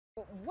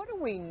What do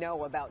we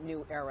know about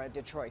New Era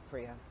Detroit,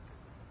 Priya?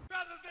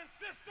 Brothers and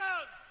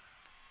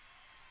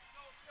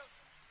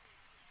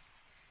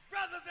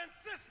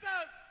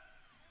sisters,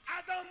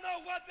 I don't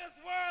know what this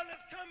world is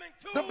coming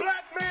to. The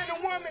black man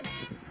and woman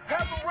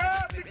have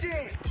arrived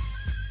again.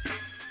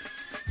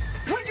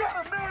 We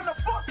gotta man the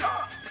fuck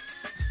up.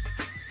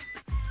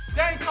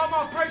 They ain't talking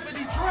about pray for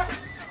Detroit.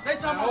 They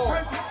talking about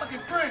pray for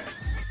fucking Prince.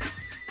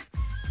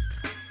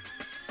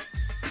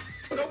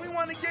 So we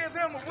want to give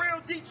him a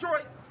real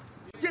Detroit.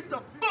 Get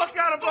the fuck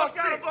out of our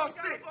city.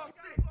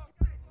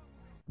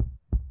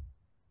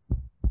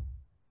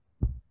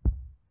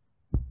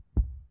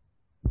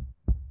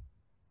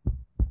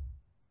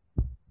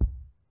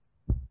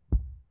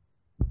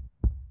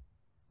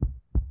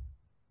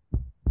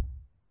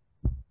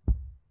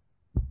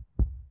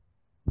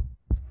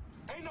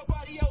 Ain't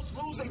nobody else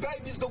losing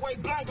babies the way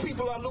black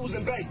people are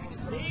losing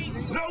babies.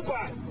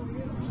 Nobody.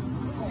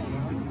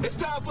 It's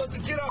time for us to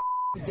get our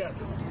together.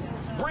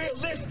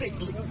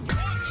 Realistically. 1,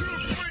 2,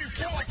 3,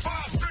 4,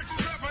 5, 6,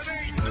 7,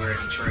 8. New Era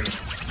Detroit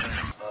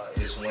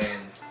is when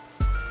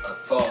a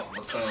thought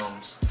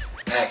becomes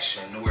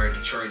action. New Era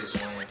Detroit is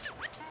when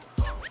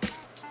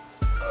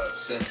a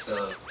sense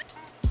of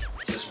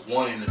just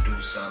wanting to do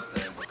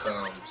something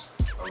becomes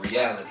a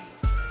reality.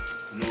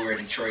 New Era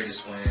Detroit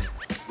is when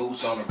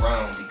boots on the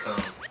ground become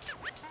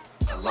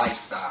a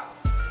lifestyle.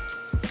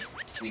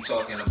 We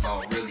talking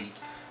about really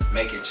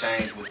making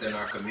change within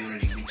our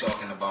community. We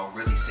talking about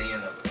really seeing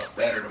a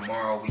better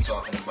tomorrow. We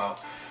talking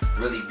about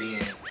really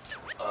being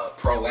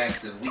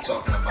proactive. We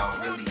talking about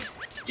really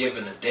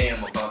giving a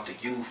damn about the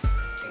youth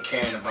and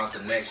caring about the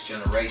next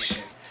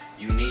generation.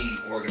 You need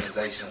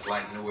organizations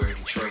like New Era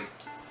Detroit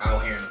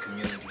out here in the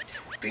community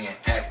being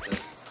active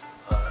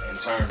in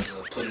terms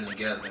of putting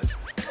together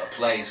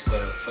plays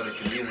for the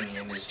community,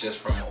 and it's just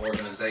from an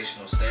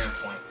organizational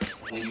standpoint.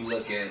 When you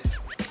look at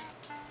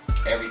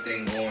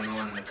everything going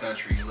on in the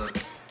country, you look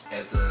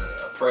at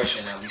the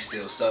oppression that we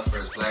still suffer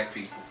as black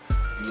people,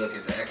 you look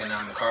at the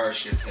economic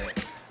hardship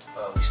that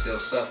we still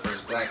suffer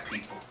as black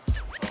people,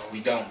 we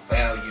don't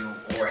value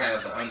or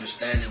have the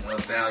understanding of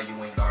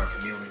valuing our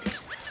communities.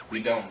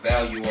 We don't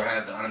value or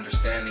have the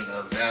understanding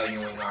of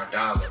valuing our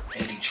dollar.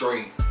 In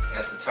Detroit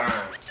at the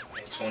time,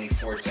 in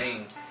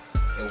 2014,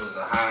 it was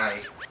a high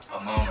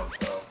amount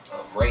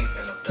of rape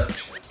and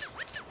abductions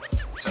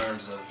in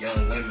terms of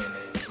young women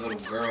and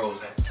little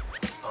girls, and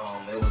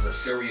it was a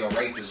serial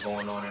rapist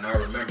going on. And I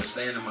remember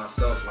saying to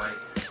myself, like,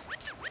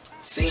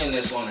 seeing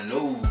this on the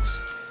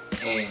news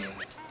and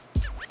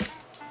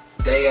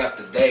day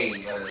after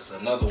day as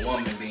another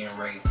woman being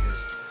raped,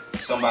 is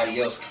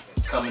somebody else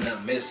coming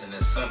up missing,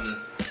 is something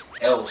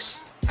else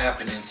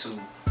happening to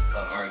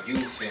our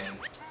youth, and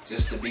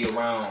just to be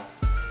around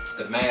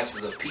the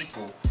masses of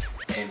people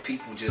and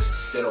people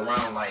just sit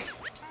around like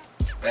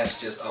that's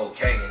just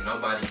okay, and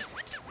nobody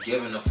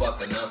giving a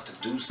fuck enough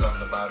to do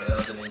something about it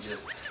other than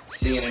just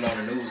seeing it on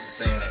the news and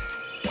saying that,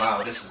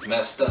 wow, this is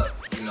messed up.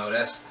 You know,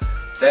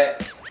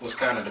 that was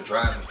kind of the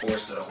driving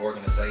force of the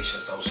organization.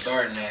 So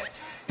starting that,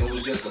 it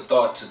was just a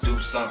thought to do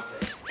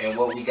something, and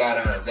what we got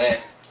out of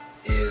that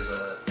is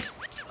a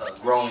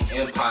growing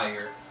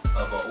empire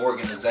of an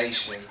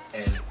organization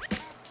and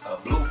a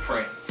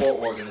blueprint for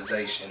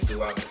organization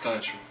throughout the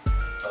country.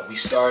 We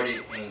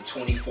started in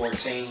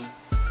 2014,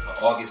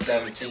 August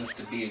 17th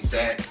to be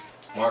exact,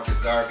 Marcus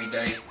Garvey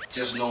Day,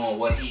 just knowing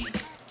what he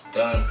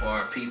done for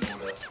our people,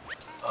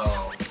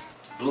 the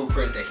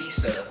blueprint that he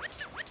set up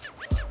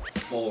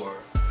for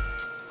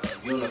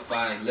a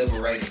unified,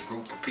 liberated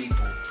group of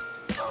people.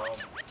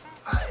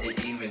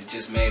 It even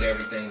just made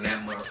everything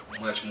that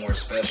much more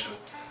special.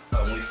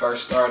 When we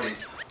first started,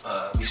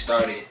 we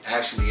started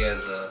actually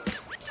as a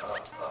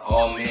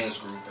all men's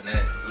group, and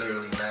that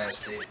literally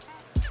lasted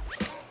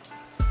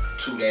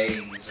 2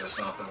 days or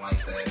something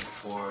like that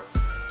before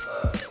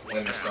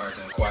women started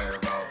to inquire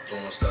about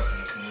doing stuff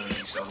in the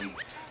community. So we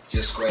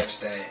just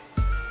scratched that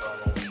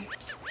when we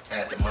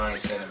had the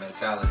mindset and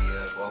mentality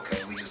of,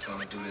 okay, we just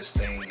gonna do this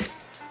thing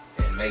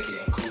and make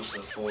it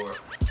inclusive for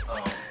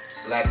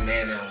black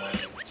men and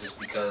women, just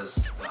because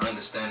the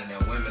understanding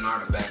that women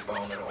are the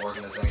backbone of the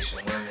organization.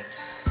 Women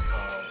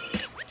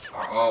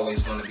are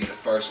always going to be the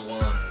first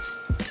ones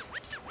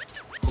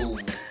who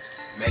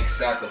make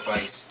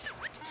sacrifice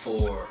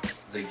for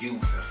the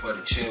youth and for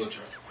the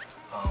children.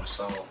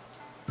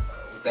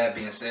 With that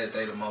being said,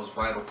 they're the most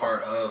vital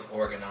part of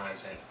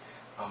organizing,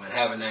 and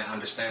having that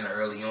understanding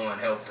early on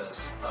helped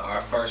us.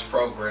 Our first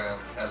program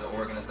as an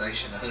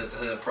organization, the Hood to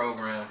Hood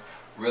program,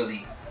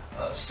 really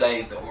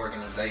saved the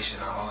organization.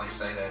 I always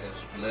say that it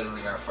was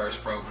literally our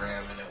first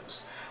program, and it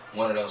was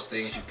one of those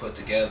things you put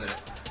together.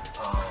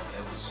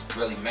 It was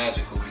really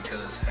magical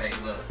because, hey,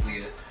 look,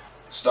 we're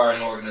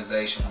starting an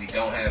organization. We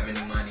don't have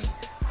any money.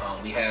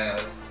 We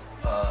have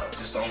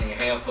just only a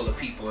handful of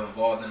people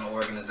involved in the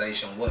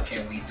organization. What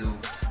can we do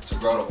to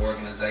grow the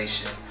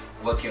organization?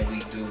 What can we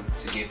do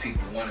to get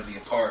people to want to be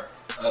a part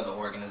of the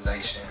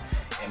organization?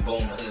 And boom,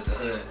 the Hood to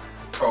Hood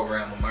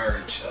program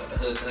emerged. The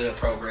Hood to Hood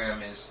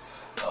program is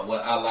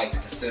what I like to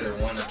consider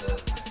one of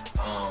the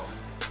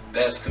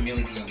best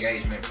community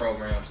engagement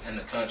programs in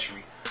the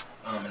country.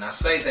 And I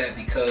say that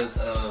because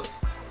of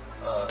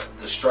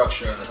the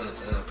structure of the Hood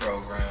to Hood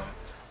program.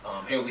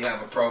 Here we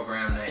have a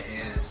program that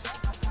is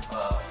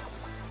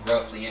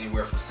roughly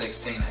anywhere from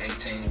 16 to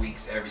 18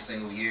 weeks every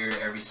single year,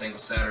 every single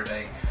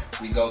Saturday.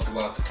 We go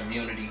throughout the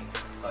community,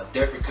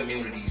 different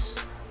communities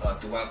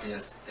throughout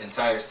the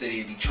entire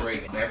city of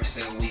Detroit. And every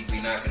single week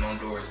we knocking on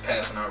doors,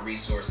 passing out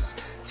resources,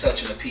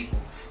 touching the people,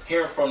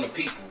 hearing from the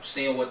people,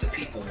 seeing what the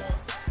people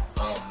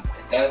want.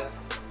 That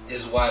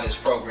is why this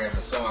program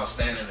is so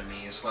outstanding to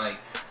me. It's like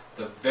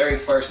the very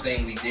first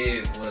thing we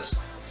did was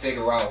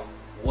figure out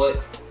what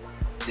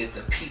did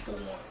the people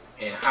want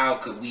and how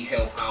could we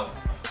help out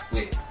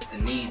with the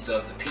needs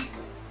of the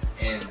people.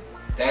 And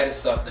that is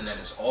something that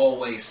is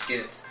always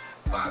skipped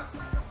by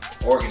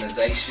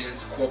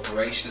organizations,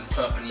 corporations,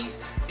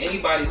 companies,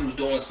 anybody who's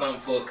doing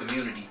something for a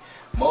community.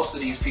 Most of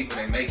these people,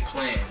 they make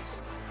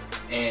plans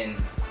and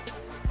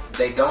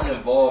they don't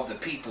involve the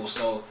people.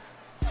 So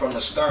from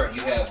the start,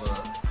 you have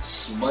a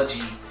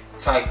smudgy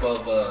type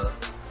of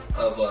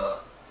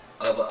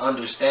an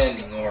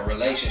understanding or a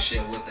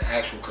relationship with the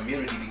actual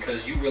community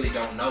because you really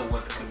don't know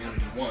what the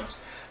community wants.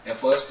 And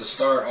for us to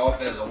start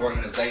off as an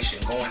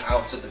organization, going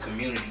out to the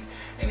community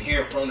and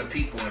hearing from the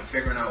people and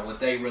figuring out what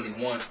they really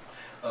want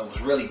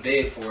was really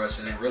big for us,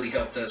 and it really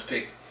helped us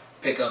pick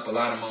up a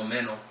lot of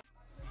momentum.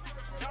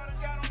 Y'all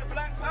done got on the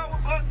Black Power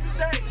bus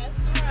today.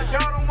 If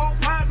y'all don't want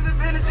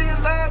positive energy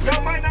and love,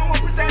 y'all might not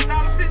want to put that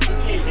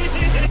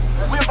 $1.50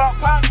 in. We're about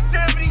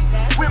positivity.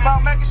 We're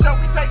about making sure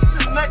we take it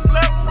to the next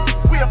level.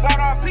 We're about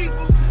our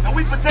people, and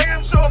we for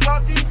damn sure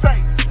about these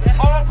babies.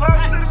 All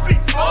power to the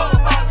people. All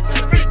power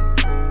to the people.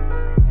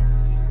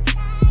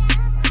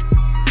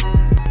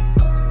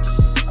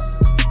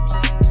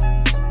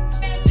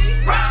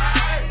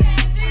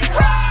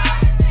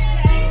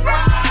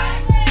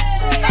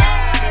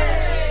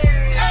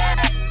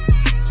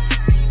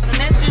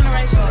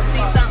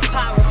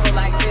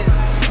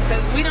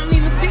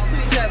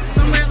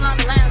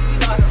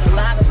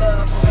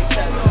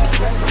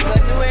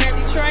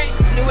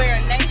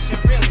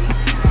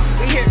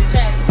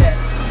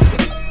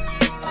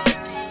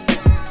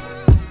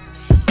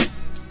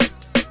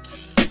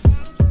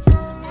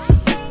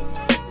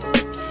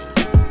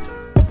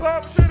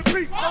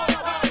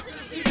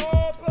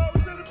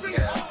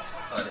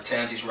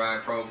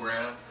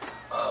 Program,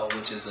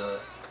 which is a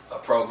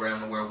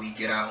program where we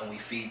get out and we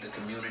feed the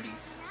community.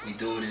 We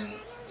do it in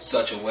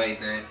such a way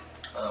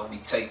that we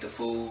take the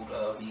food,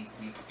 we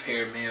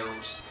prepare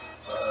meals,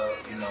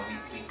 you know,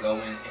 we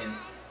go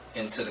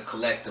into the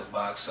collective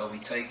box. So we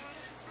take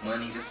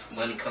money. This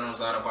money comes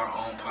out of our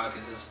own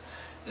pockets.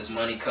 This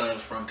money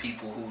comes from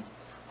people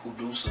who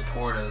do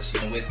support us.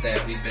 And with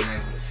that, we've been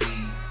able to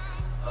feed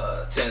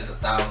tens of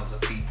thousands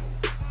of people.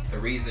 The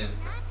reason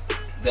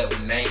that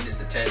we named it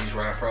the Tandy's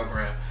Ride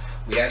program,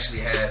 we actually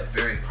had a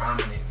very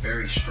prominent,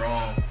 very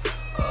strong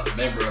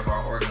member of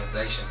our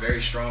organization, very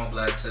strong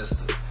black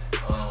sister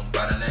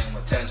by the name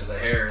of Tangela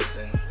Harris.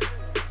 And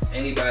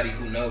anybody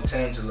who knows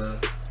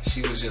Tangela,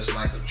 she was just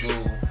like a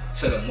jewel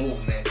to the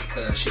movement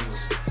because she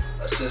was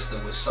a sister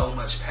with so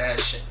much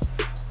passion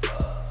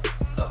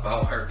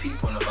about her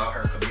people and about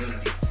her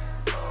community.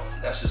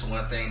 That's just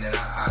one thing that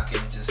I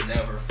can just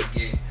never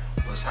forget,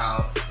 was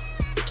how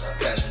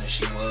passionate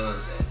she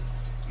was. And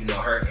you know,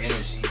 her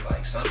energy,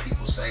 like some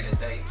people say that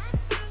they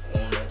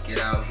want to get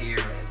out here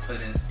and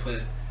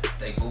put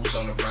their boots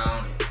on the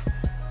ground and,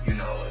 you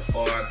know, and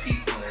for our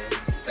people, and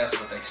that's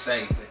what they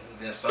say. But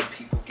then some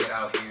people get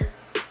out here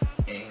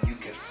and you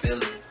can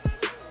feel it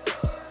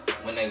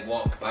when they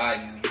walk by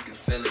you. You can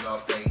feel it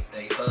off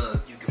they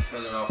hug. You can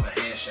feel it off a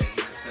handshake.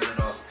 You can feel it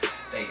off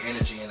their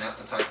energy, and that's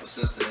the type of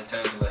sister that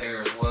Tangela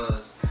Harris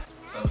was.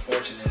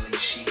 Unfortunately,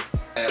 she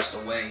passed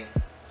away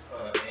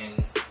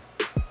in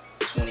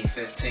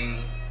 2015.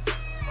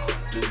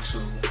 Due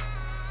to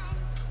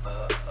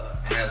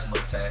asthma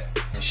attack,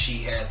 and she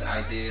had the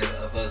idea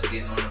of us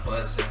getting on the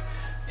bus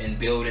and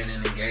building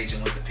and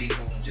engaging with the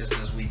people, just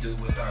as we do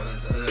with our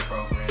Hood to Hood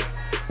program.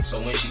 So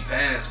when she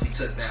passed, we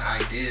took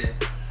that idea,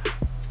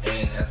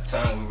 and at the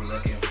time we were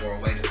looking for a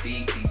way to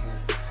feed people,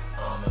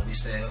 and we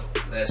said,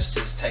 let's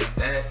just take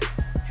that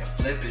and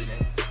flip it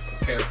and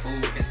prepare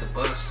food, hit the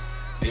bus,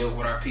 build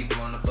with our people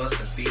on the bus,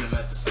 and feed them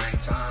at the same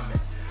time. And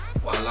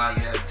voila,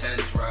 you have the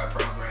Tandy's Ride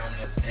program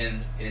that's in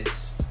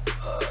its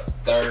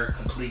third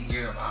complete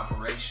year of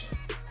operation.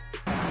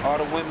 All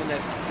the women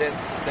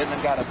that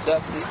done got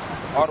abducted,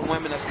 all the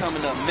women that's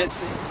coming up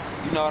missing,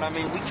 you know what I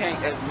mean? We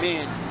can't, as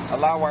men,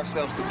 allow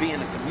ourselves to be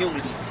in a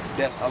community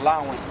that's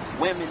allowing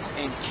women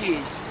and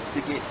kids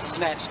to get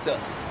snatched up.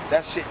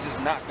 That shit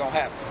just not gonna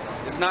happen.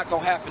 It's not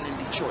gonna happen in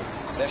Detroit.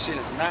 That shit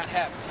is not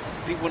happening.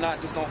 People not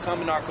just gonna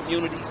come in our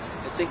communities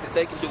and think that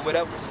they can do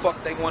whatever the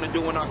fuck they want to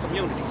do in our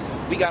communities.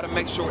 We gotta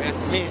make sure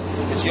as men,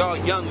 as y'all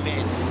young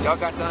men, y'all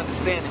got to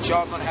understand that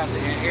y'all gonna have to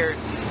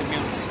inherit these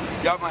communities.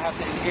 Y'all gonna have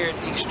to inherit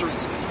these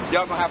streets.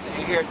 Y'all gonna have to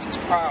inherit these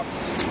problems.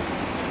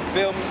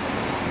 Feel me?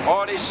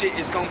 All this shit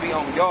is gonna be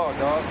on y'all,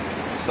 dog.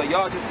 So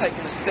y'all just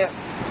taking a step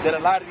that a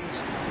lot of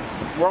these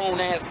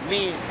grown-ass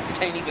men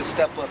can't even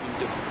step up and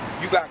do.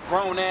 You got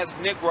grown-ass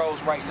Negroes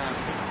right now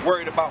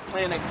worried about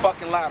playing a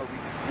fucking lottery,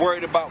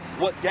 worried about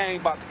what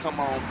game about to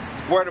come on,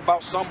 worried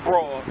about some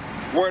broad,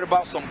 worried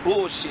about some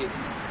bullshit,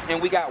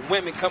 and we got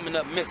women coming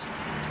up missing.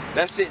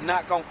 That shit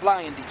not gonna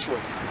fly in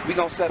Detroit. We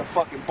gonna set a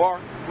fucking bar,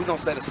 we gonna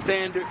set a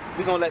standard,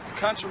 we gonna let the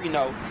country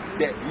know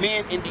that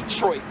men in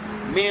Detroit,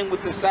 men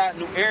with inside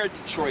New Era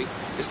Detroit,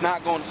 is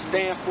not gonna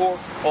stand for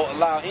or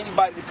allow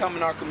anybody to come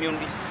in our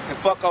communities and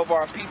fuck over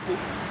our people,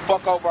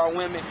 fuck over our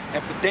women,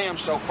 and for damn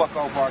sure fuck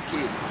over our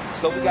kids.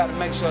 So we gotta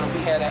make sure that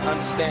we have that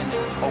understanding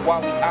of why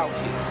we out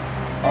here.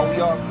 Are we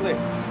all clear?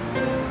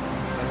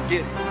 Let's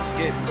get it, let's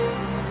get it.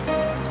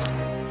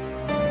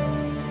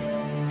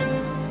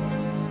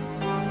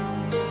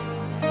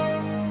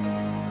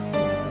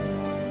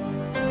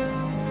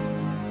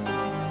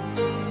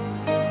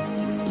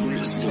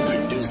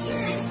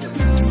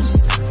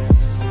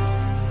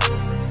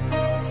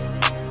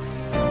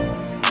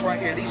 Right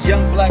here, these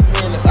young black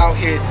men that's out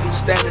here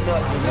standing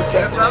up and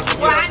protecting their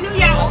community. Well, I knew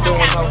y'all was some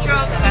kind of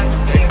trouble.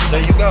 There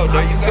you go,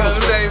 there you go.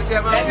 Every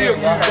time I see a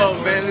group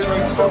of man, let's do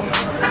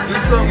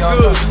something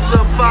good, do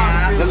something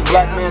positive. This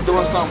black man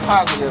doing something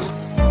positive.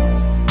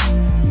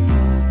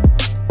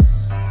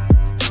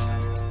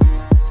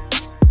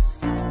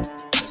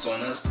 It's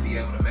on us to be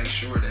able to make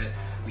sure that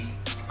we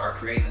are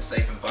creating a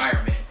safe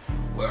environment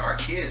where our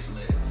kids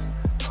live.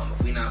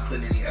 If we're not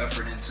putting any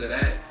effort into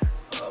that,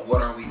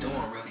 what are we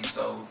doing really?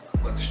 So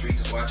what the Streets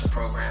is Watching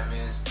program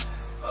is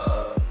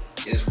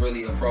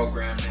really a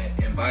program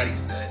that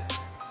embodies that.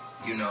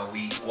 You know,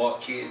 we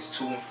walk kids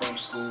to and from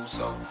school,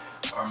 so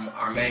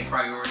our main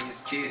priority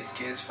is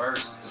kids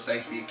first. The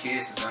safety of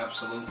kids is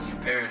absolutely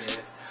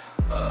imperative.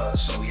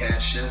 So we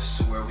have shifts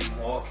to where we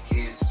walk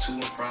kids to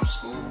and from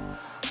school,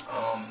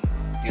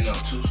 you know,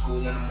 to school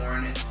in the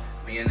morning,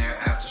 being there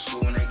after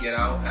school when they get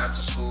out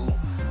after school.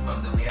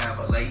 Then we have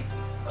a late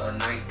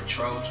night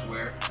patrol to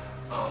where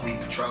we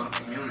patrol the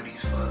communities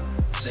for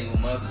single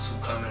mothers who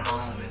coming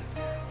home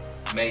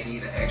and may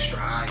need an extra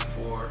eye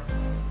for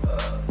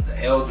the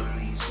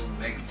elderlies who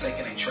may be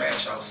taking their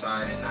trash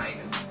outside at night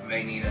who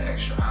may need an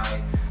extra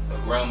eye, a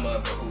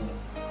grandmother who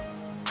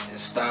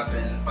is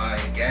stopping by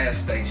a gas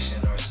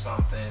station or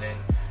something and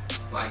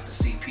like to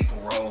see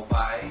people roll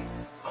by.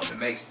 It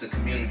makes the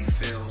community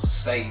feel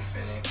safe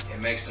and it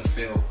makes them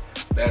feel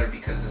better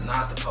because it's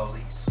not the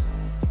police.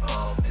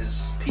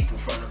 It's people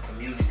from the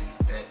community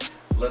that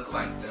look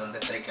like them,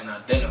 that they can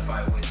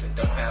identify with, that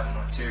don't have an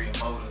ulterior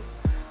motive.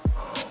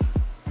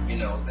 You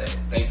know, that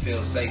they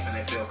feel safe and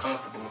they feel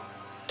comfortable.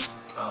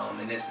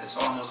 And it's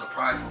almost a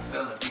prideful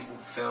feeling. People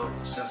feel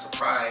a sense of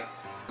pride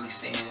really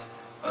seeing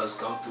us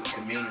go through the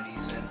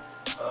communities and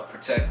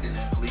protecting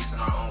and policing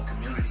our own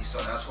community. So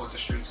that's what the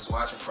Streets is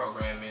Watching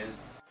program is.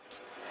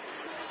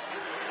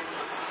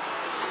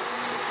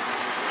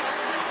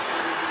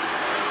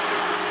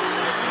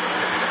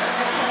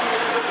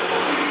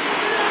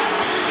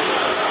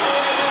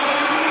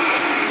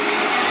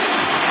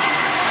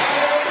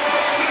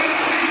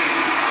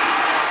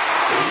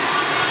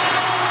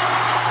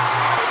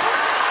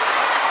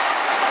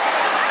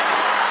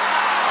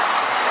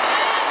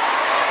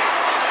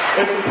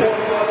 It's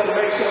important for us to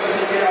make sure that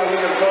we get out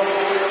here and vote.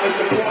 It's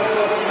important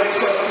for us to make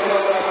sure that we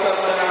hold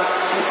ourselves down.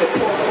 It's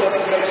important for us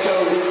to make sure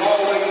we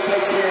always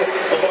take care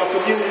of our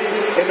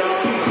community and our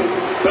people.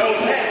 Those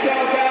hats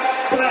y'all got,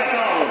 black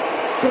on.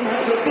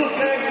 The book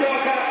bags y'all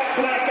got,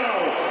 black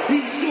on.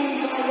 These shoes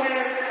y'all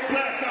wear,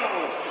 black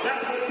on.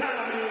 That's what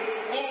time it is.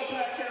 All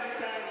black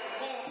everything,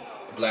 all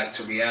power. Black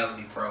to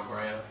Reality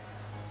program,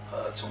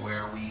 to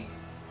where we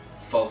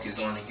focus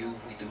on the youth.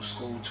 We do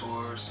school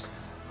tours.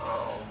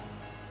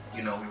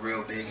 You know, we're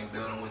real big in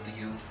building with the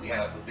youth. We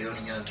have a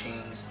Building Young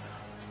Kings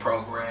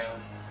program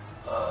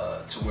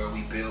to where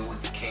we build with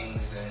the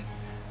kings, and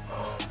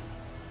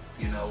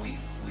you know, we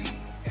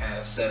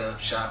have set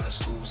up shopping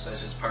schools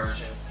such as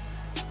Persian,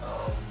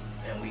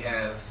 and we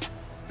have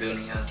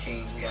Building Young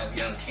Kings. We have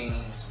Young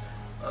Kings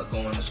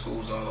going to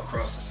schools all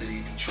across the city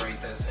of Detroit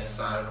that's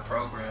inside of the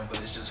program,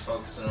 but it's just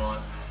focusing on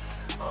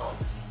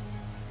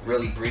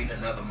really breeding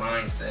another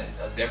mindset,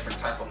 a different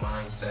type of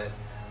mindset,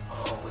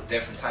 with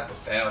different type of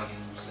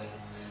values, and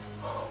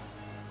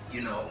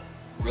you know,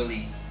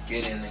 really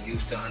getting the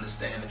youth to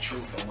understand the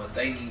truth and what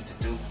they need to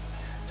do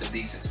to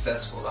be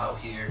successful out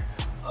here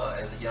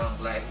as a young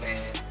black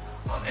man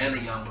and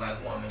a young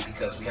black woman,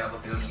 because we have a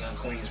Building Young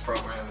Queens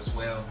program as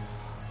well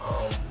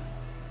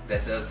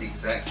that does the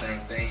exact same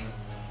thing,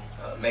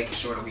 making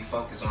sure that we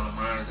focus on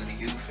the minds of the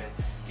youth and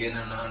getting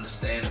them to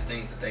understand the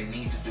things that they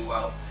need to do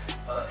out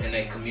in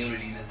their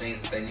community, the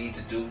things that they need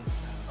to do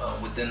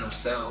within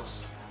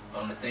themselves,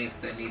 the things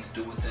that they need to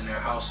do within their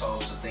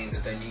households, the things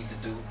that they need to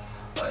do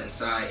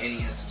inside any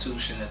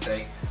institution that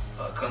they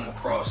come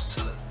across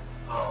to,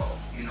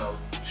 you know,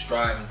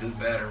 strive and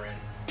do better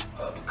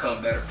and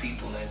become better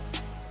people and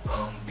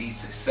be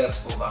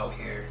successful out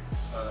here,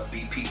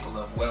 be people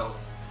of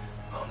wealth,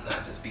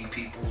 not just be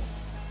people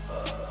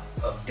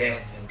of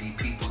debt, and be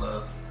people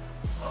of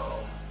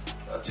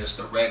just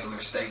a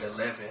regular state of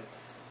living.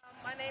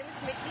 My name is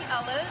Mickey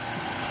Ellis.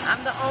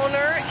 I'm the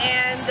owner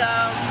and,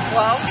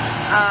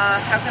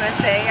 how can I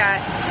say,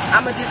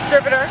 I'm a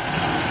distributor,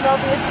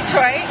 Snowbiz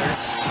Detroit.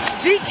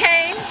 Zeke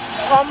came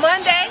on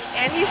Monday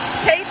and he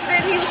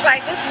tasted it. He was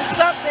like, this is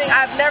something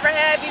I've never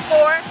had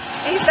before.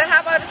 And he said,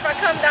 how about if I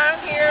come down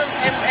here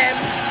and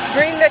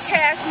bring the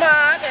Cash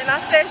Mob? And I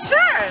said,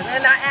 sure.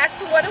 And I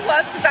asked him what it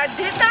was because I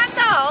did not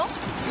know,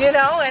 you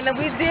know, and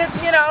we did,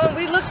 you know, and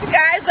we looked you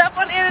guys up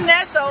on the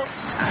internet. So,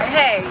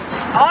 hey,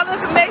 all the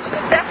information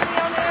is definitely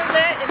on the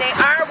internet and they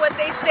are what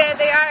they said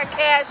they are, a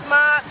Cash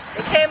Mob.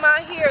 They came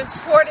out here and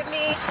supported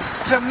me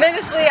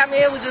tremendously. I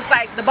mean, it was just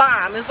like the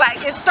bomb. It's like,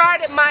 it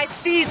started my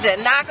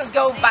season. Now I can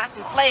go buy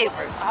some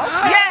flavors. Oh,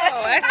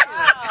 yes.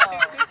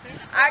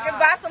 I can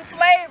buy some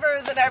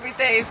flavors and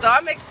everything, so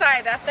I'm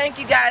excited. I thank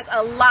you guys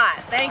a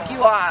lot. Thank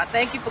you all.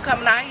 Thank you for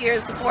coming out here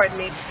and supporting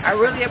me. I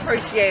really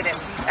appreciate it.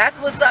 That's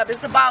what's up.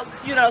 It's about,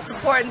 you know,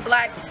 supporting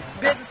black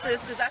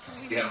businesses because that's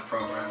what we have a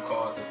program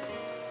called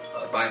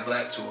the Buy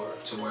Black Tour,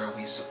 to where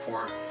we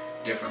support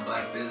different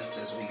black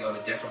businesses. We go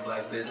to different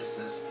black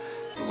businesses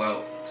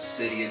throughout the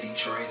city of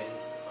Detroit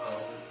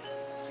and,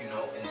 you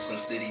know, in some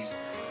cities,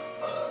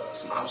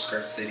 some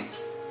outskirts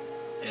cities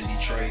in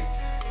Detroit.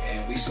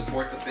 And we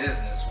support the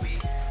business. We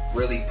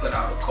really put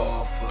out a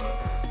call for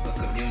the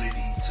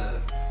community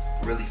to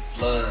really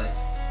flood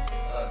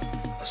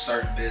a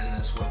certain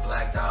business with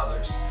black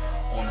dollars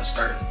on a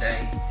certain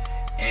day.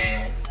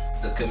 And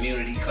the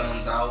community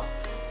comes out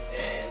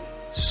and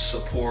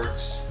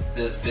supports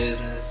this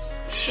business,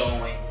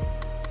 showing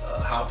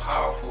how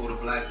powerful the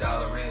black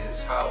dollar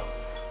is, how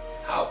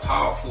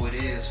powerful it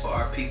is for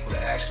our people to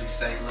actually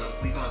say,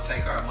 look, we're gonna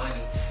take our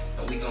money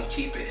and we're gonna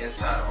keep it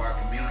inside of our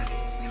community.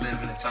 We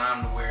live in a time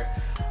to where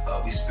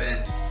we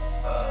spend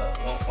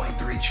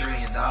 $1.3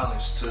 trillion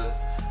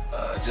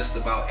to just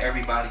about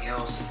everybody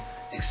else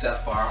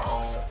except for our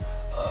own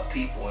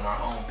people and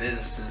our own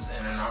businesses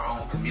and in our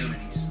own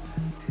communities.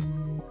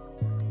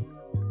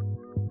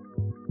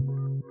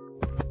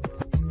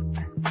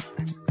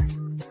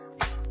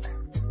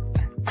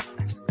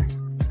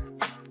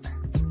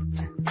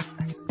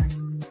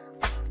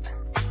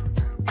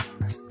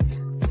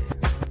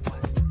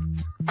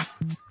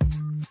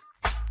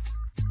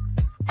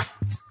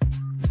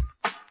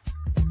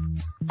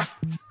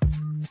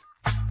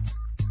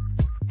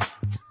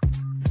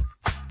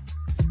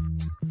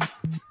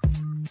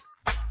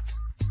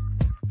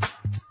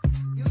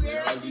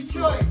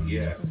 Detroit.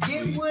 Yes.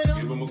 Get with them.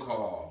 Give them a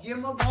call. Give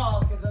them a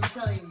call, because I'm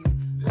telling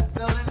you, I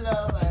fell in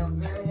love. I am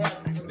very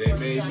happy. They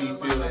made me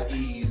feel at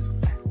ease.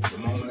 The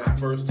moment I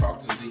first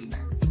talked to Zeke,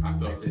 I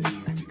felt at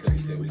ease because he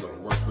said, we're going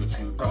to work with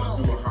you.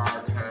 Coming through a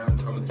hard time,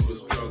 coming through a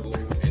struggle,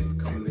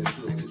 and coming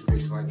into a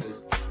situation like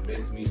this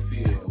makes me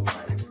feel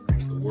like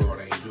the world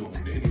ain't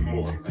doomed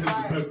anymore.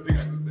 That's the best thing I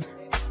can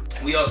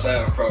say. We also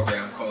have a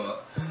program called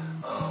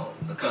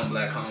the Come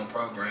Black Home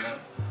Program,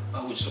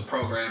 which is a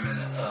program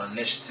and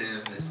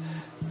initiative is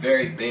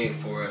very big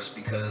for us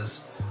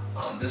because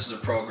this is a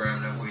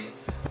program that we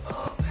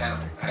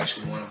have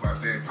actually one of our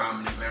very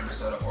prominent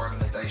members of the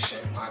organization,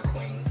 my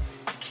queen,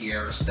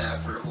 Kiara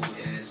Stafford, who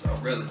is a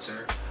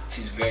realtor.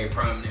 She's very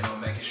prominent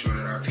on making sure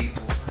that our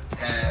people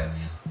have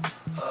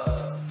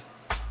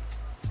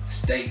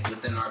stake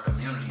within our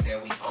community,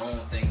 that we own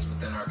things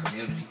within our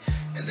community,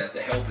 and that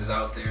the help is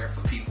out there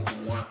for people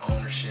who want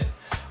ownership,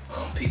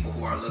 people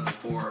who are looking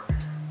for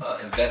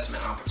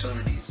investment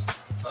opportunities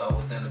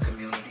within the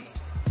community,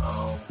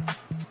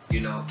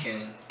 you know,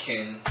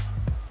 can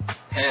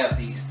have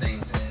these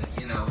things, and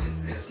you know,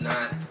 it's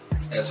not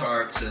as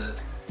hard to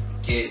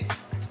get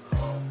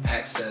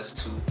access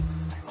to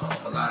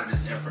a lot of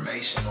this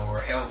information or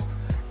help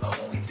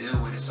when we deal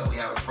with it. So we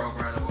have a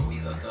program where we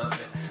hook up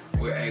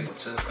and we're able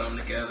to come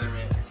together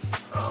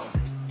and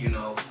you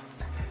know,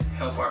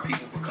 help our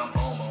people become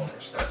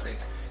homeowners. That's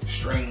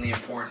extremely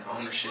important.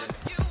 Ownership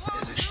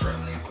is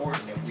extremely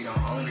important. If we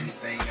don't own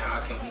anything, how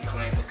can we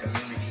claim the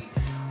community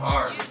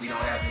ours? If we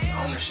don't have any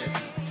ownership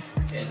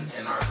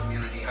in our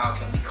community, how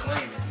can we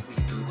claim it? We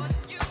do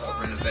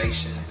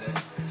renovations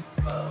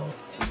and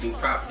we do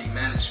property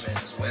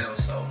management as well.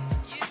 So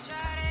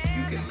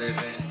you can live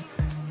in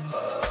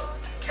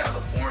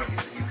California,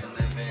 you can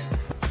live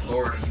in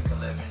Florida, you can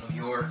live in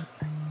New York,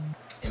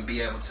 and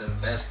be able to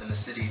invest in the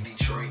city of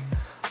Detroit,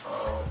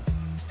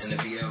 and to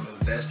be able to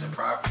invest in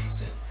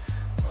properties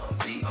and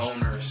be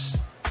owners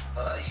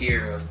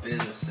here of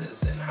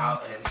businesses and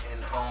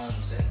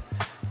homes, and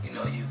you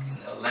know, you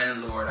can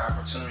landlord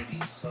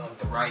opportunities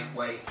the right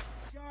way.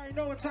 You already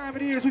know what time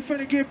it is. We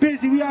finna get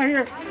busy. We out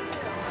here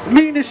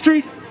meeting the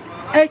streets,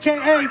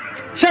 aka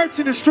church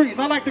in the streets.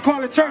 I like to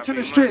call it church in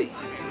the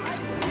streets.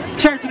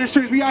 Church in the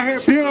streets. We out here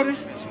building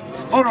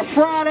on a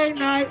Friday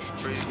night.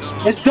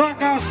 It's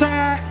dark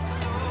outside.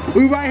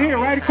 We right here,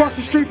 right across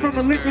the street from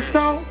the liquor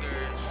store,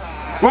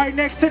 right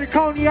next to the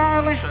Coney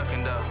Island,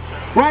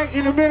 right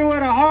in the middle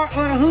of the heart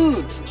of the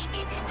hood.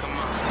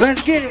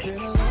 Let's get it.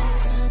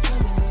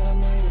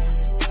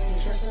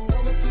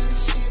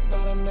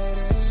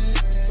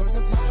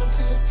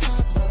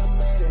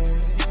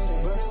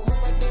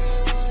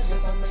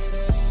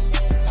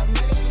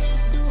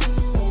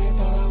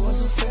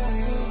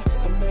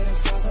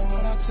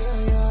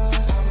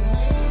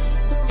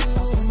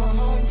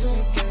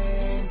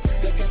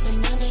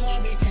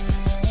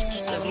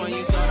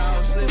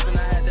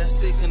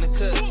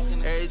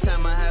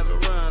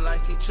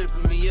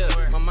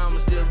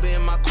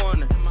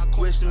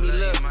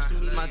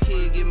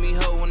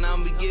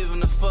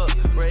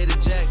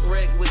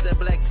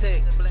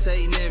 tech,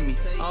 Satan in me.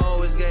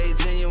 Always gave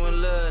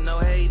genuine love, no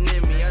hating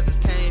in me. I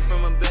just came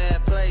from a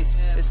bad place.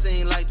 It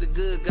seemed like the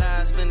good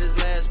guys finished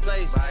last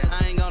place.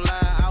 I ain't gonna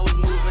lie, I was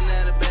moving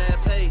at a bad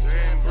pace.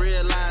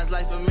 Realized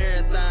life a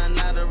marathon,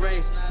 not a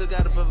race. Still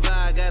gotta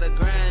provide, gotta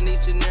grind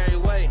each and every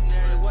way.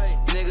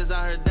 Niggas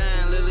out here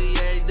dying literally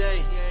every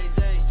day.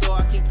 So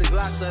I keep the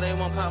Glock so they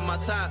won't pop my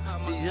top.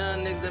 These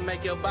young niggas that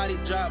make your body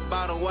drop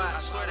by the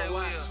watch.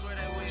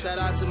 Shout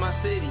out to my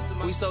city,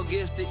 we so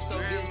gifted,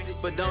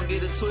 but don't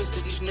get it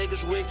twisted, these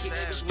niggas wicked.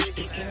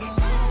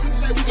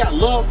 We got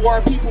love for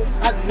our people.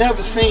 I've never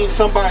seen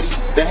somebody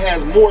that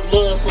has more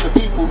love for the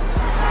people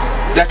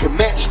that can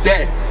match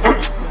that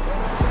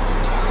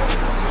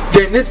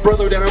than this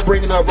brother that I'm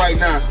bringing up right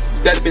now,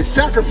 that has been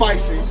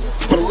sacrificing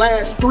for the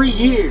last 3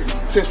 years,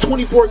 since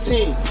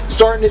 2014,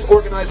 starting this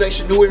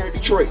organization, New Era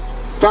Detroit,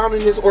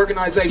 founding this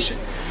organization,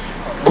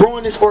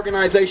 growing this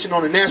organization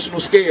on a national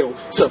scale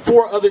to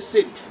 4 other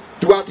cities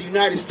throughout the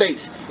United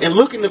States, and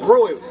looking to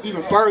grow it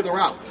even further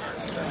out.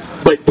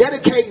 But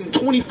dedicating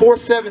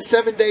 24/7,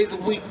 7 days a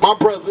week, my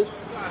brother,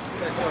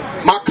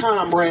 my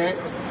comrade,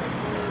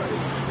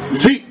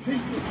 Zeke.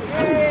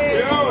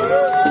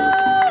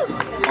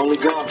 Only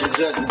God can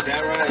judge me,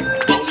 that right?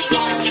 Only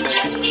God,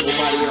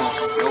 nobody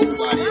else,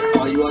 nobody else.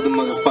 All you other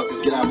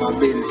motherfuckers get out of my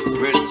business,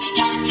 ready?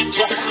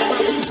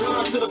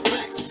 To the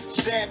facts.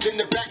 Stabbed in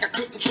the back, I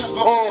couldn't trust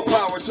my all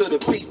power to the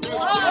people.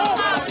 All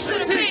power to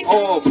the people.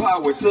 All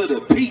power to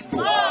the people.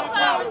 All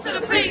power to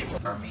the people.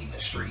 Our Meet in the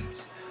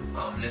Streets.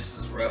 This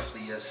is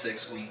roughly a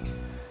 6-week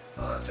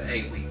to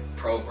 8-week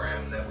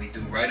program that we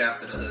do right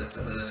after the Hood to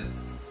Hood,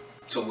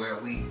 to where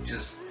we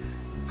just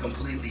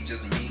completely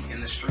just meet in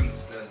the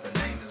streets. The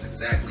name is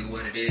exactly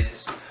what it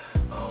is.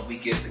 We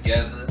get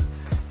together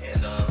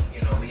and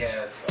you know, we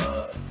have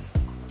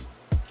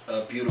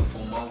a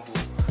beautiful mobile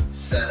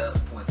setup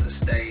with a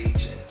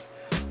stage and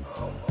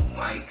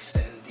mics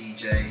and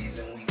DJs,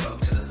 and we go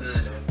to the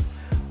hood and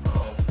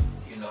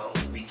you know,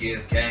 we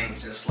give game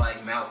just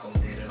like Malcolm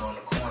did it on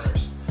the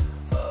corners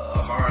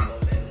of Harlem,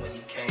 and when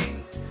he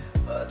came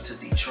to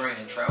Detroit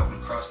and traveled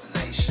across the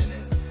nation.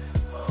 And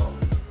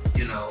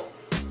you know,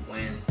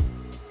 when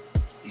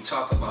you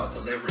talk about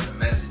delivering a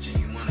message and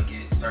you want to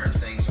get certain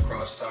things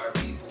across to our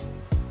people,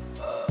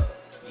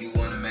 you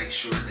want to make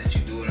sure that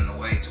you do it in a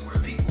way to where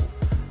people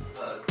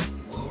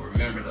will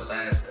remember the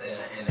last,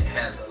 and it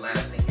has a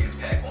lasting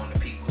impact on the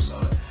people. So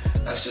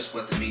that's just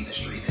what the Meet in the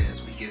Street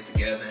is. We get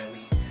together and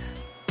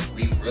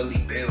we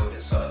really build.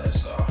 It's a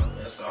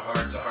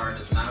heart to heart.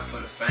 It's not for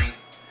the faint.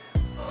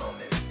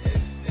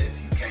 If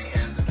you can't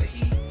handle the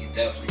heat, you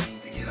definitely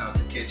need to get out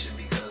the kitchen,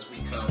 because we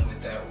come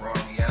with that raw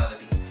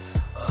reality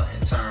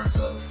in terms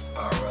of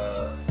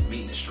our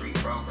Meet in the Street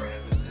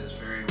program. It's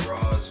very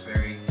raw. It's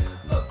very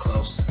up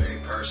close. It's very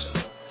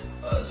personal.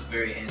 It's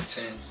very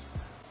intense.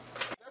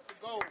 That's the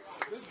goal.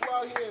 Let's go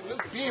out here and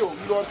let's build.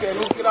 You know what I'm saying?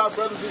 Let's get our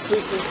brothers and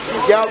sisters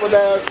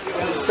galvanized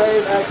in the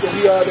same act that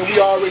we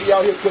already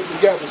out here putting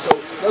together. So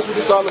that's what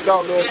it's all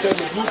about, man.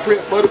 Setting the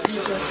blueprint for the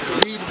people,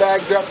 reading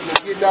bags after and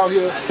getting out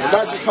here, and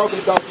not just talking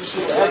about this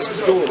shit, but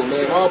actually doing it,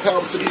 man. All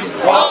power to the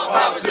people. All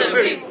power to the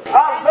people. I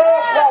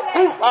love black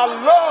people. I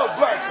love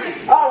black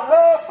people. I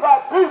love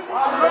black people.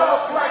 I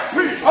love black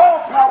people. All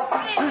power to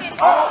the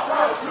people. All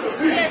power to the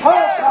people. All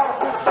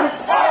power to the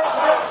people. All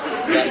power to the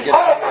people. Gotta get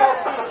out here,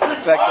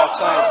 affect that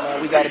change,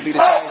 man. We gotta be the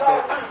change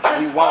that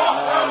we want,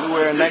 man. New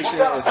Era Nation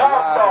is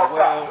alive and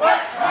well. You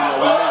know,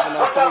 we're moving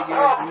up 3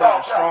 years, we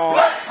moving strong.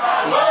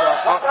 This is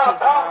our 18th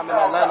time in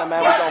Atlanta,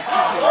 man. We're gonna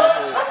keep him in the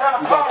hood.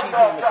 We're gonna keep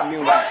him in the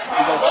community.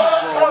 We're gonna keep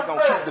growing. We're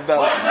gonna keep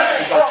developing.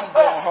 We're gonna keep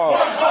going hard.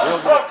 We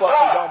don't give a fuck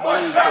who don't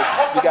believe,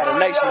 because we got a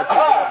nation of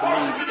people that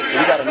believe. And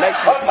we got a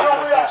nation of people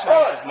that's gonna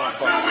change this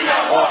motherfucker.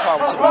 All power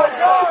to the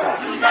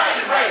motherfucker.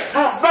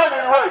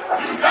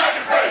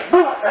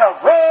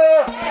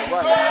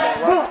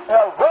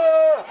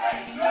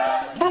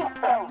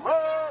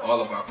 All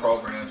of our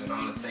programs and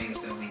all the things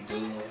that we do,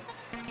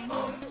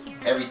 and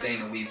everything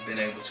that we've been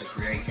able to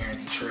create here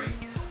in Detroit,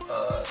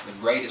 the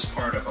greatest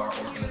part of our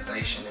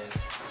organization, and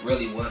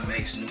really what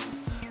makes New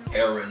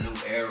Era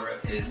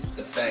is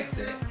the fact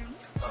that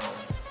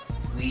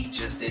we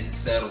just didn't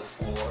settle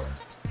for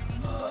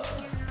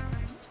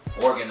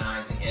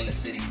organizing in the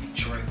city of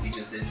Detroit. We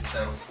just didn't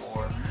settle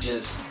for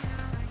just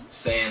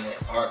saying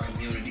that our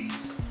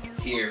communities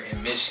here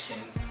in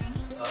Michigan,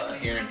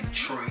 here in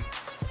Detroit,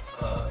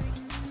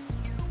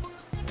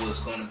 was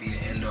going to be the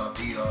end-all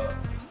be-all.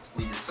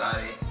 We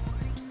decided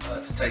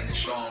to take the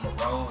show on the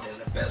road, and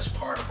the best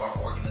part of our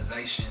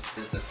organization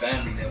is the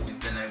family that we've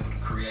been able to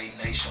create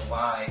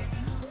nationwide,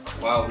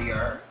 while we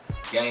are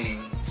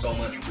gaining so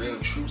much real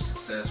true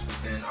success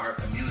within our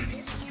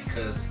communities. Is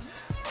because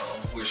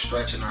we're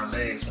stretching our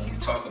legs when we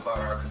talk about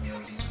our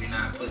communities. We're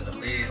not putting a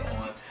lid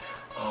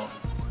on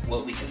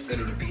what we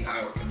consider to be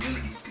our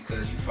communities,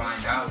 because you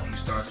find out when you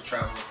start to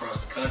travel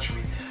across the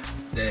country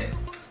that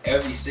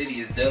every city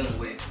is dealing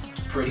with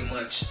pretty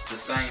much the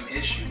same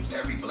issues.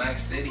 Every black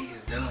city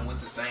is dealing with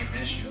the same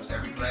issues.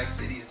 Every black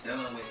city is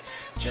dealing with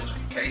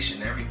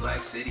gentrification. Every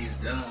black city is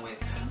dealing with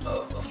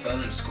a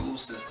failing school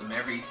system.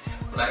 Every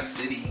black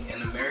city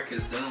in America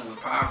is dealing with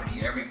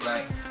poverty. Every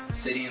black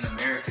city in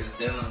America is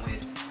dealing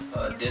with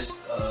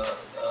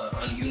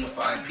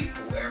ununified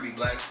people. Every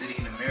black city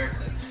in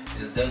America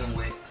is dealing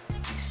with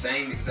the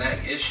same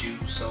exact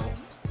issues. So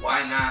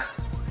why not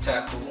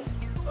tackle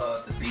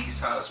the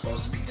beast how it's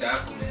supposed to be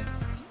tackled? And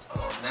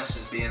that's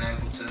just being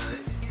able to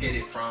hit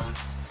it from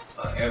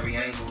every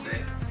angle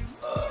that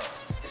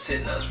it's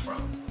hitting us from.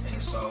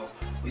 And so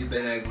we've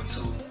been able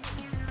to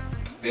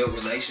build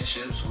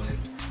relationships with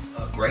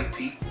great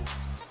people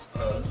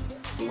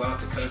throughout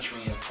the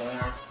country and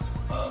form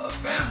a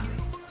family.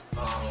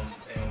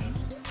 And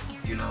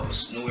you know,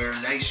 it's New Era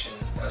Nation.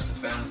 That's the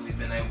family we've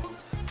been able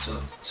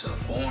to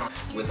form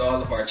with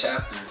all of our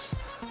chapters.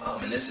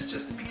 And this is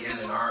just the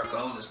beginning. Our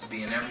goal is to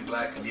be in every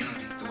black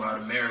community throughout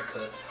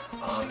America,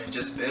 and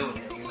just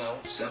building, you know,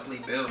 simply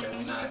building.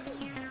 We're not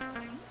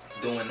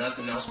doing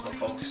nothing else but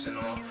focusing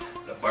on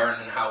the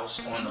burning house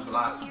on the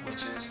block,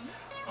 which is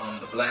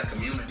the black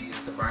community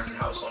is the burning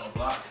house on the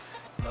block.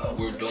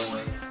 We're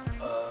doing,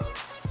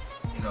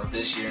 you know,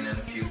 this year and in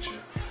the future.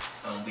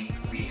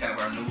 We have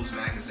our news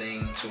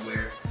magazine to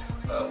where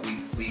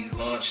we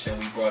launched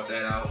and we brought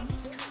that out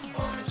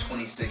in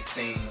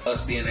 2016.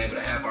 Us being able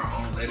to have our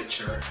own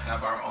literature,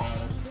 have our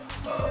own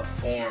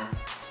form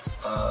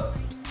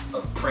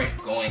of print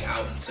going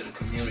out into the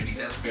community,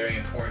 that's very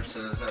important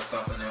to us. That's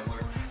something that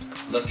we're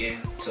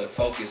looking to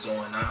focus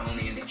on, not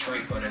only in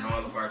Detroit, but in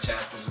all of our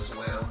chapters as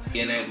well.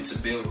 Being able to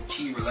build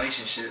key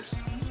relationships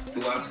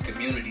throughout the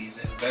communities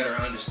and better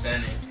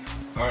understanding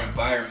our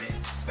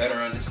environments, better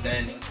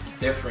understanding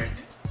different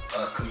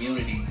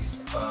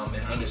communities,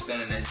 and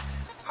understanding that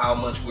how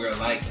much we're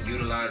alike and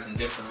utilizing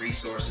different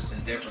resources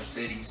in different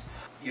cities.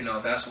 You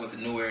know, that's what the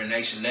New Era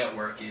Nation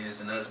Network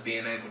is, and us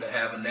being able to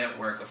have a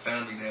network, a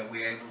family that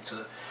we're able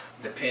to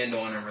depend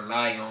on and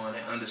rely on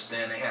and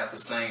understand they have the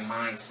same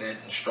mindset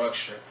and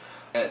structure.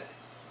 That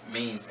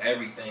means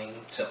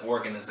everything to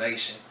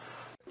organization.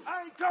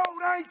 I ain't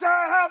cold, I ain't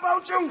tired, how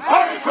about you?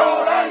 I ain't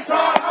cold, I ain't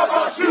tired, how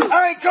about you?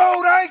 I ain't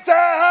cold, I ain't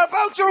tired, how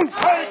about you?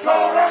 I ain't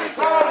cold, I ain't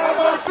tired, how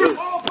about you?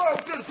 All power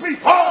to the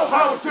people. All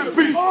power to the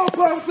people. All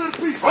power to the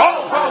people.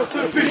 All power to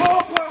the people.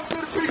 All power to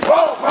the people.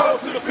 All power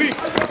to the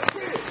people.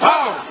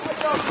 How?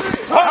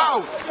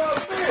 How?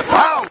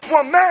 How?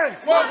 One man.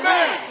 One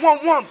man. One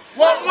woman.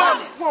 One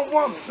woman. One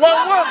woman. One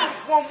woman.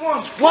 One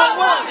woman. One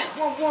woman.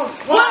 One woman.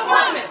 One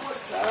woman.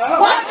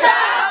 One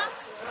child.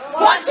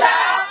 One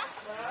child.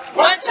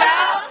 One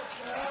child.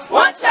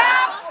 One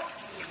child.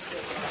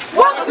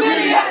 One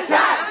community at a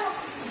time.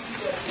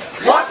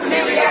 One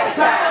community at a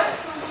time.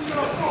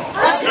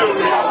 Until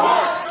we are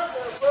one.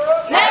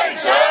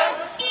 Nation.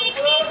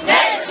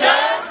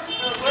 Nation.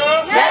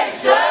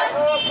 Nation.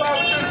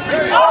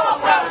 All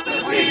power to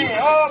the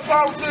people. All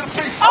power to the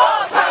people.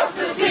 All power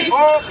to the people.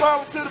 All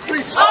power to the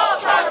people. All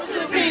power to the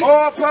people.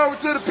 All power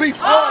to the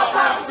people. All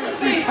power to the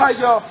people. How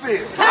y'all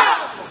feel?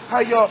 How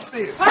y'all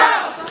feel?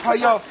 How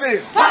y'all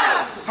feel?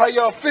 How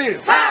y'all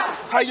feel?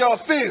 How y'all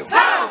feel?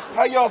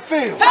 How y'all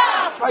feel?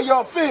 How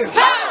y'all feel?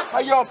 How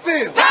y'all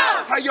feel?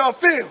 How y'all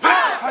feel?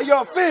 How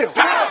y'all feel?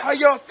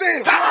 How y'all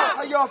feel?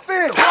 How y'all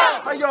feel?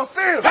 How y'all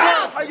feel?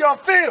 How y'all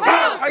feel?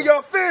 How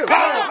y'all feel?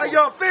 How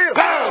y'all feel?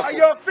 How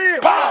y'all feel?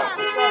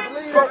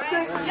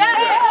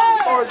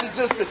 Or is it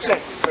just a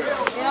check?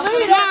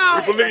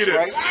 We believe it.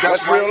 Right?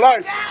 That's real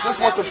life. That's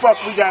what the fuck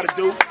we gotta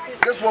do.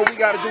 That's what we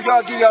gotta do.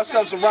 Y'all give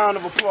yourselves a round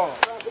of applause.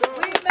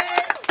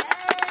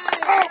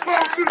 All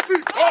power to the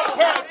people. All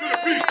power to the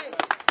people.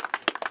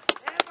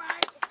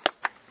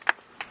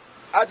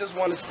 I just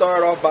want to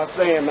start off by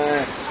saying,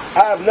 man,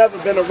 I have never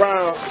been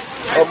around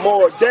a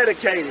more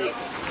dedicated,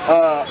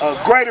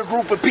 a greater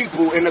group of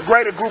people and a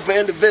greater group of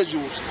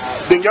individuals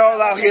than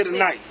y'all out here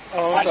tonight.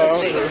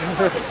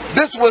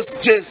 This was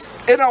just,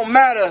 it don't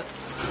matter,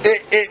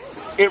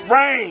 it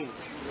rained,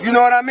 you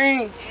know what I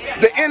mean?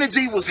 The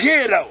energy was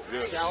here though,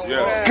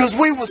 because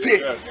we was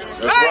here.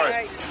 That's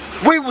right.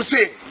 We was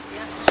here.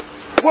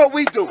 What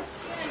we do?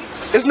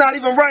 It's not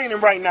even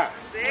raining right now.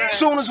 As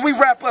soon as we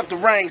wrap up, the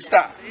rain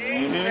stop.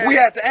 We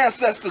had the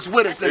ancestors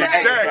with us in the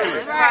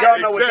 80s. Y'all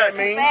know what that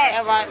means.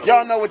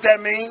 Y'all know what that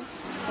means.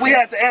 We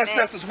had the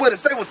ancestors with us.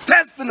 They was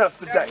testing us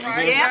today.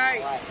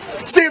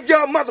 See if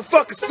y'all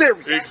motherfuckers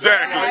serious.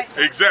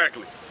 Exactly.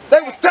 Exactly.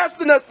 They was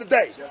testing us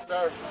today.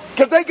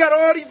 Because they got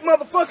all these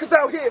motherfuckers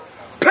out here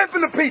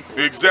pimping the people.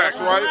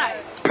 Exactly. Right.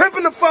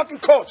 Pimping the fucking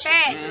culture.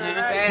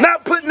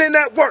 Not putting in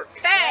that work.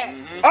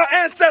 Our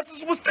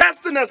ancestors was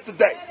testing us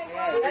today.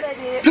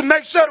 To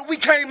make sure that we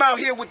came out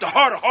here with the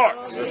heart of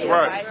hearts. That's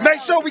right. Make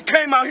sure we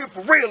came out here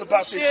for real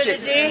about this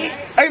shit.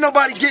 Ain't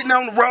nobody getting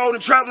on the road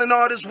and traveling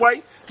all this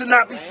way to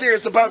not be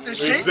serious about this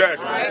shit.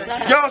 Exactly.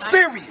 Y'all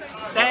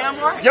serious.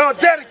 Y'all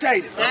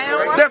dedicated.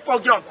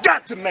 Therefore, y'all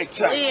got to make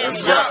change.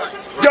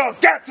 Y'all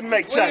got to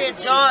make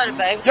change.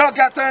 Y'all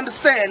got to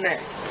understand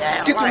that.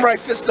 Let's get them right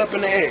fists up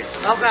in the air.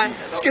 Okay.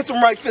 Let's get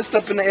them right fists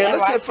up in the air.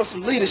 Let's hear for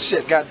some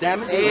leadership,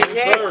 goddammit.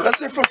 Yeah. Let's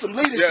hear for some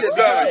leadership. Yes,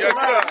 sir. Yes, sir.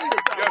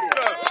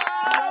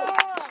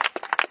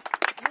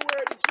 New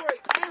Era Detroit.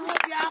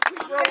 We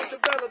grow and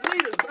develop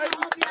leaders, baby.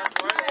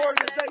 It's an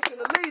organization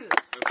of leaders.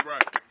 That's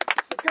right.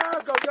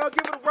 Chicago, y'all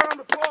give it a round of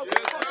applause.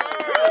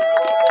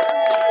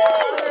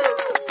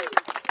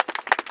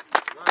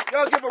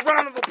 Y'all give a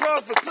round of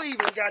applause for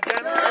Cleveland,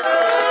 goddammit.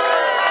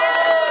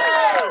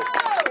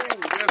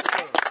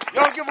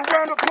 Y'all give a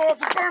round of applause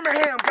for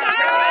Birmingham, goddammit.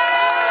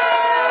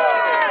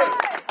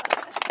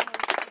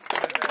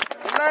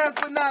 And last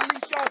but not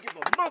least, y'all give a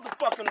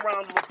motherfucking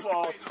round of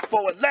applause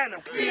for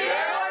Atlanta.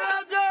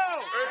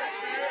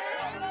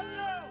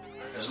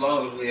 As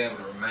long as we're able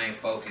to remain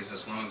focused,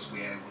 as long as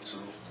we're able to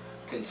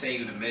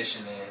continue the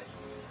mission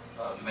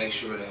and make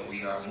sure that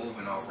we are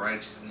moving on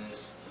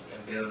righteousness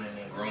and building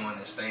and growing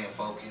and staying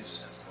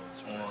focused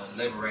on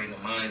liberating the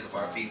minds of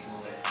our people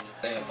and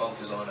staying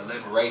focused on the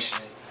liberation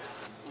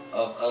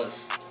of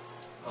us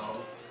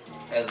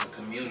as a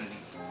community,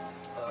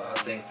 I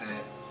think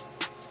that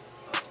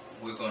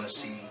we're going to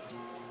see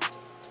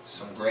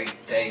some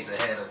great days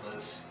ahead of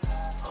us.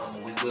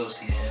 We will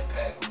see an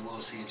impact, we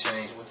will see a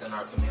change within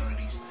our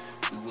communities,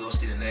 we will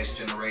see the next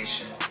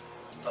generation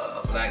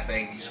of black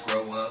babies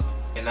grow up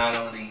and not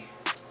only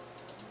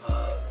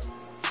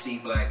see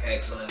black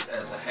excellence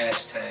as a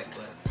hashtag,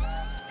 but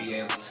be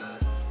able to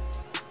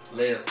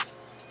live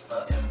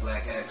in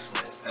black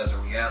excellence as a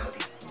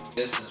reality.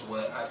 This is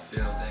what I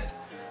feel that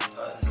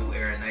New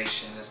Era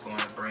Nation is going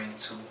to bring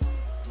to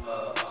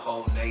a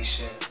whole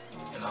nation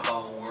and a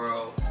whole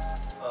world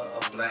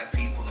of black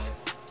people. And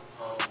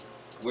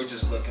we're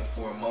just looking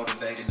for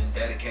motivated and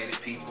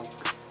dedicated people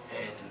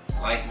and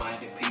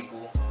like-minded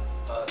people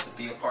to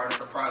be a part of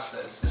the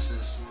process. This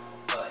is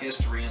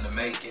history in the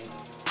making.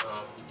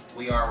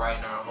 We are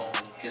writing our own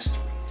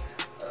history.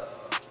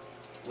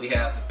 We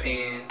have the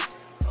pen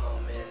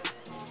and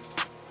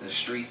the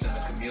streets and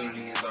the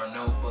community is our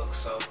notebook.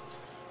 So,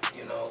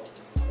 you know,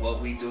 what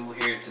we do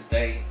here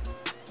today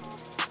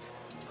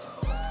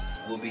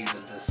will be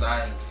the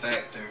deciding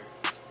factor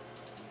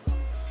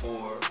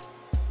for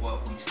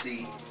what we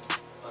see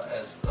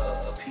as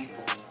a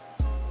people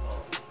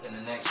in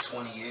the next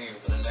 20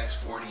 years, in the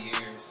next 40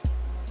 years,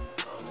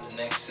 in the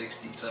next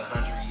 60 to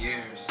 100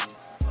 years.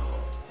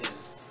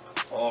 Is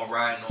all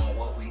riding on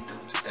what we do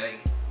today.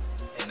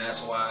 And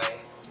that's why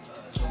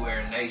New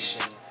Era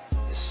Nation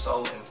is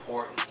so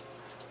important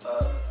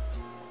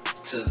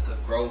to the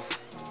growth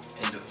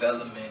and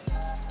development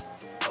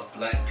of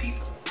black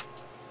people.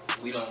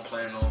 We don't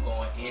plan on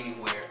going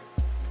anywhere.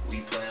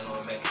 We plan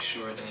on making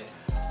sure that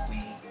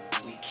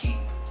we keep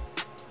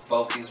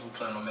focused. We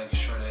plan on making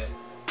sure that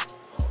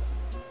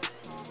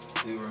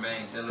we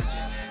remain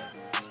diligent, and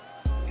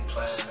we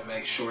plan to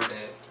make sure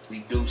that we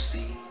do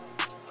see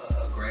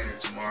a greater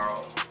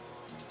tomorrow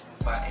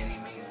by any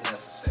means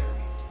necessary.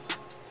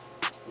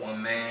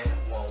 One man,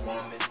 one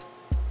woman,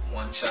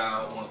 one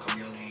child, one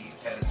community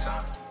at a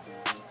time.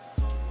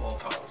 All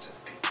power to the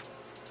people.